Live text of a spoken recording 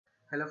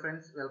Hello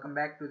friends, welcome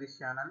back to this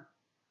channel.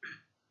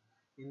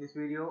 In this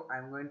video, I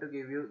am going to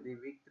give you the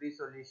week 3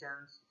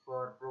 solutions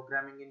for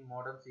programming in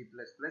modern C++.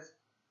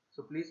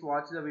 So please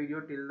watch the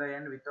video till the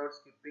end without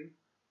skipping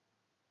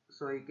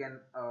so you can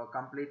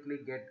completely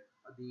get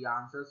the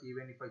answers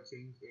even if I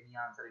change any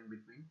answer in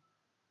between.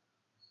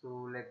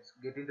 So let's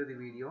get into the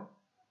video.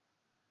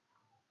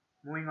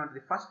 Moving on to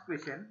the first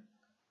question.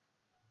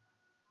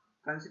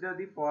 Consider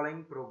the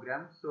following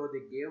program. So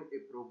they gave a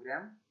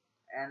program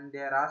and they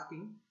are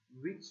asking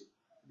which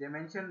they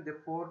mentioned the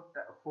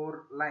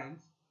four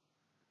lines,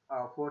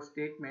 four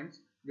statements.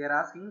 They are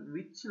asking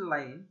which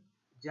line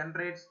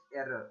generates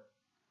error.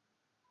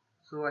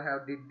 So I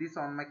have did this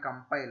on my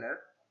compiler.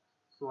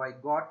 So I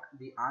got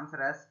the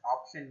answer as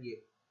option A,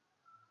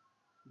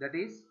 that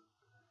is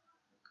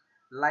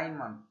line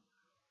 1.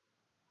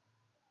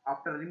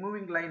 After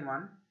removing line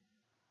 1,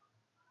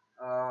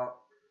 uh,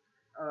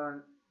 uh,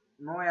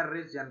 no error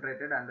is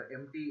generated and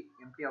empty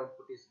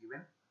output is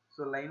given.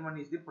 So line 1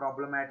 is the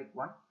problematic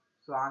one.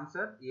 So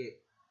answer A.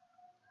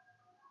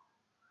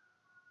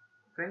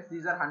 Friends,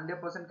 these are 100%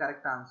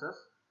 correct answers.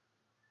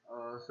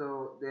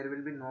 So there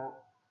will be no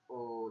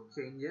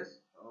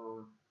changes.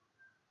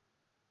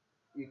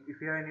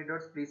 If you have any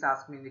doubts, please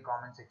ask me in the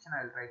comment section.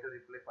 I will try to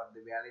reply for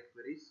the valid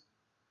queries.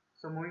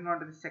 So moving on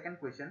to the second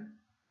question.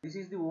 This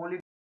is the only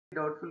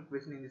doubtful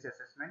question in this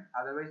assessment.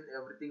 Otherwise,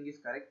 everything is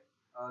correct.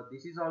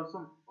 This is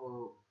also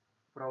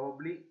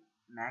probably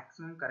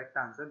maximum correct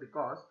answer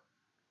because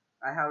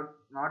I have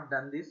not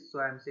done this.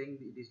 So I am saying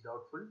it is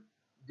doubtful.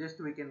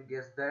 Just we can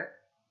guess that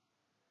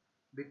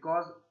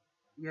because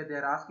here they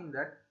are asking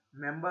that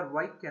member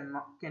Y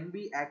can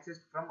be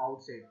accessed from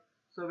outside.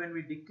 So when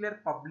we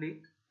declare public,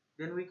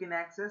 then we can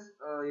access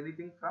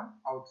anything from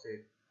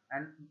outside,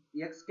 and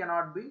X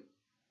cannot be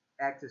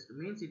accessed,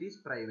 means it is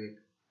private.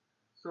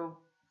 So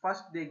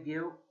first they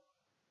gave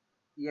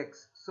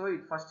X, so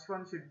it first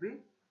one should be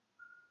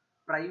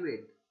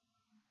private.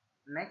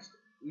 Next,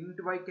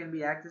 int Y can be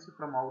accessed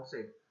from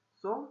outside,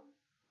 so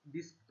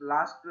this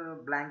last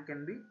blank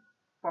can be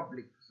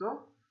public.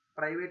 So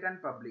private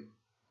and public.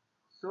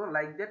 So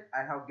like that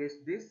I have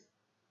guessed this.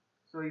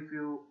 So if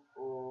you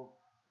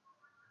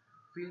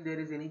feel there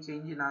is any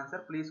change in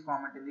answer, please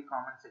comment in the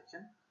comment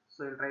section.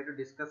 So I'll try to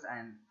discuss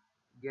and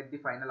get the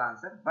final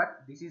answer,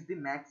 but this is the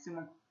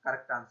maximum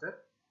correct answer.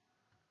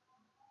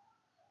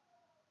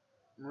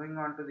 Moving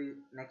on to the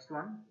next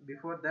one.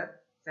 Before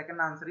that, second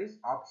answer is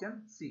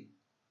option C.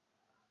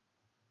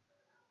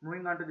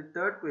 Moving on to the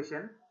third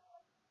question.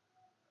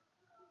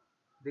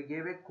 They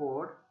gave a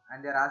code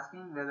and they're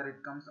asking whether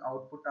it comes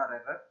output or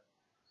error.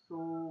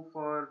 So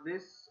for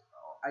this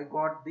I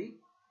got the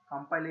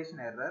compilation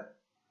error.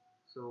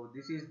 So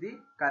this is the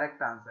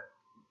correct answer.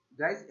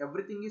 Guys,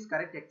 everything is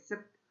correct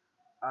except,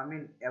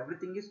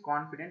 everything is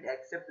confident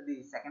except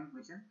the second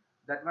question.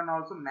 That one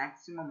also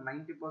maximum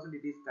 90%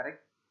 it is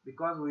correct,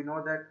 because we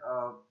know that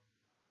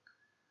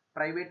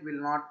private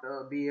will not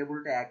be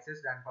able to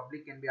access and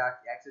public can be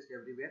accessed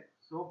everywhere.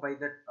 So by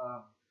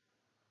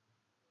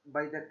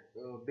that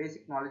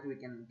basic knowledge we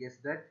can guess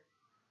that.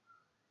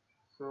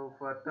 So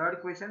for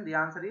third question the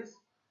answer is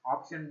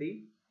option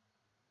D.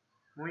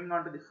 Moving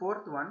on to the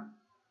fourth one.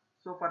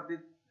 So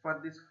for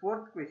this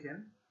fourth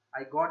question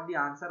I got the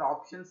answer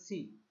option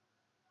C,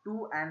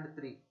 2 and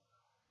 3.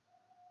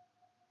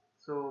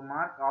 So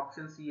mark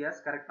option C as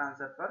correct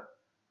answer for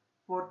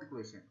fourth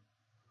question.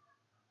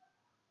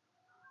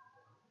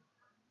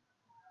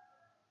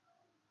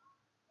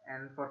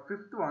 And for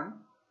fifth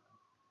one,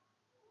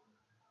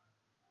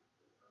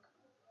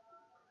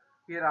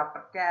 here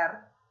after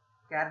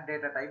char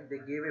data type they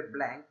gave a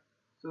blank,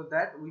 so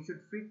that we should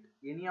fit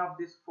any of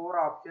these four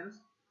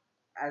options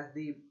as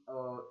the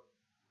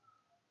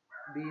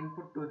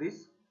input to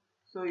this.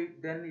 So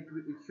then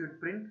it should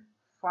print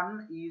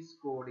fun is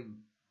coding.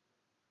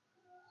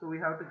 So we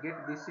have to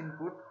get this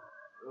input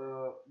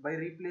by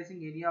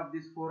replacing any of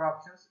these four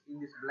options in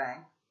this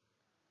blank.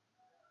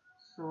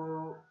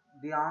 So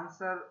the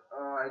answer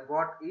I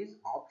got is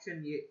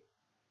option A.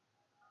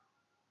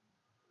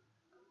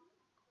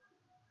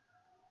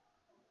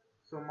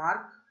 So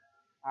mark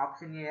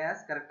option A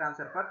as correct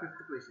answer for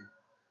fifth question.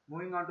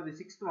 Moving on to the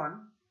sixth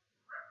one.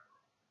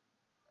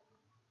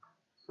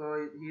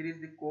 So here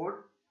is the code.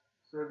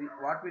 So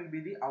what will be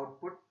the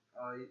output?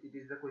 It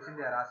is the question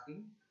they are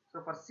asking.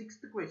 So for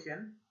sixth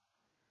question,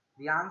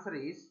 the answer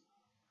is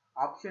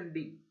option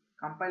D,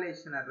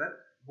 compilation error.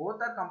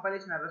 Both are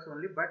compilation errors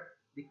only, but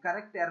the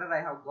correct error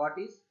I have got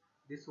is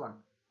this one.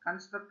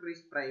 Constructor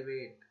is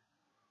private.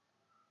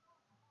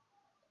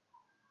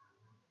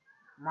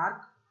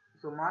 Mark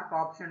mark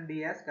option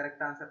D as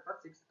correct answer for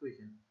sixth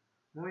question.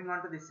 Moving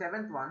on to the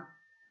seventh one.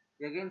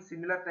 Again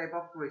similar type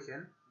of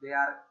question. They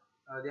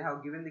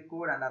have given the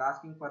code and are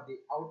asking for the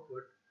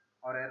output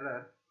or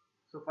error.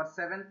 So for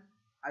seventh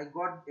I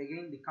got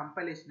again the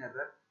compilation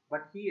error,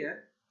 but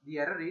here the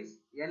error is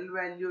L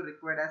value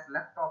required as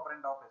left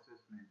operand of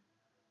assessment.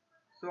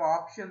 So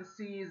option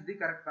C is the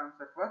correct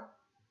answer for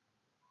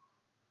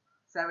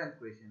seventh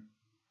question.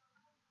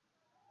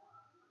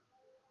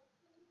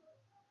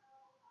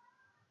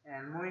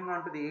 And moving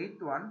on to the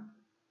eighth one,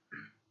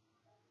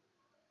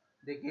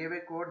 they gave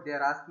a code, they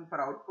are asking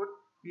for output.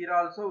 Here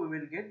also we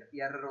will get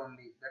error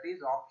only, that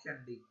is option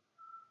D.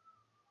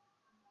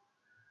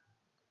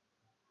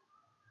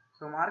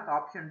 So mark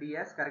option D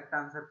as correct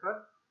answer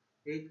for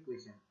eighth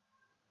question.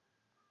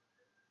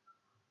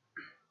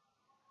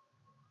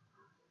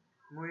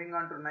 Moving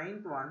on to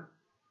ninth one.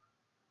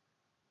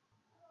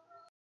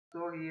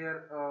 So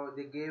here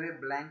they gave a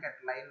blank at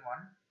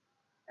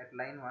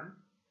line 1,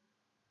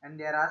 and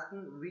they are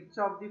asking which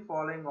of the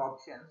following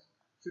options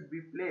should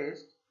be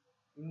placed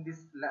in this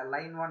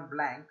line 1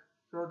 blank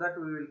so that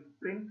we will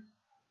print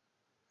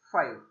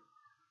 5.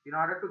 In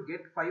order to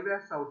get 5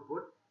 as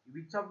output,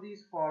 which of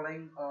these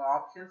following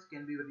options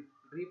can be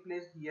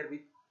replaced here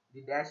with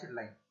the dashed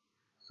line?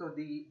 So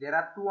there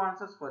are two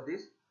answers for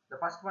this. The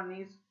first one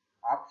is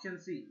option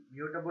C,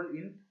 mutable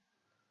int,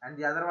 and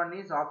the other one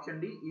is option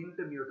D, int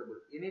mutable.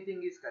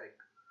 Anything is correct.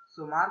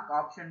 So mark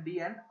option D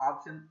and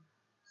option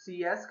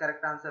C as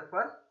correct answer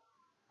for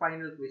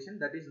final question,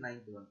 that is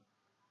ninth one.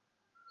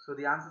 So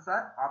the answers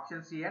are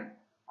option C and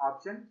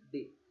option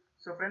D.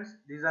 So friends,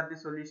 these are the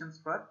solutions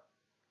for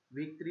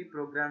week 3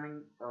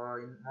 programming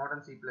in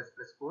modern C++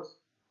 course.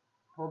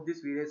 Hope this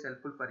video is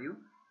helpful for you.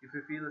 If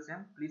you feel the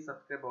same, please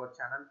subscribe our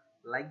channel,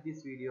 like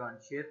this video and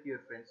share to your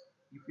friends.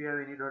 If you have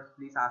any doubts,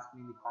 please ask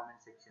me in the comment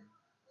section.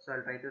 So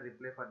I'll try to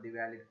reply for the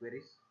valid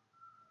queries.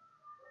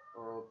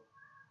 Uh,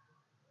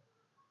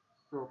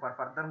 so for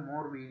further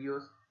more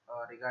videos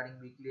regarding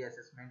weekly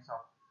assessments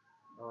of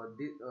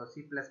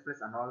C++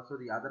 and also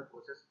the other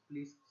courses,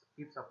 please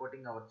keep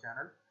supporting our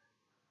channel.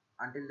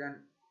 Until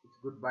then, it's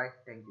goodbye.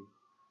 Thank you.